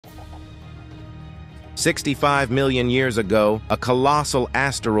65 million years ago, a colossal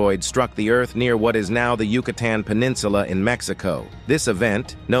asteroid struck the Earth near what is now the Yucatan Peninsula in Mexico. This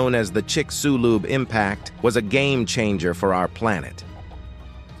event, known as the Chixalub impact, was a game-changer for our planet.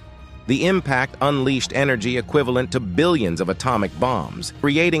 The impact unleashed energy equivalent to billions of atomic bombs,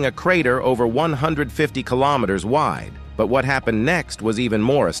 creating a crater over 150 kilometers wide. But what happened next was even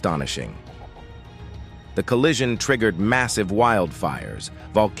more astonishing. The collision triggered massive wildfires,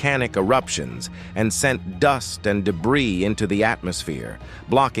 volcanic eruptions, and sent dust and debris into the atmosphere,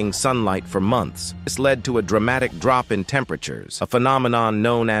 blocking sunlight for months. This led to a dramatic drop in temperatures, a phenomenon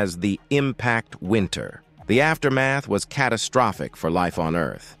known as the impact winter. The aftermath was catastrophic for life on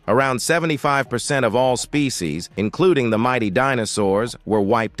Earth. Around 75% of all species, including the mighty dinosaurs, were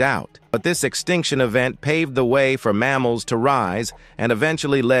wiped out. But this extinction event paved the way for mammals to rise and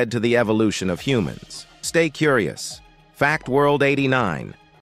eventually led to the evolution of humans. Stay curious. Fact World 89.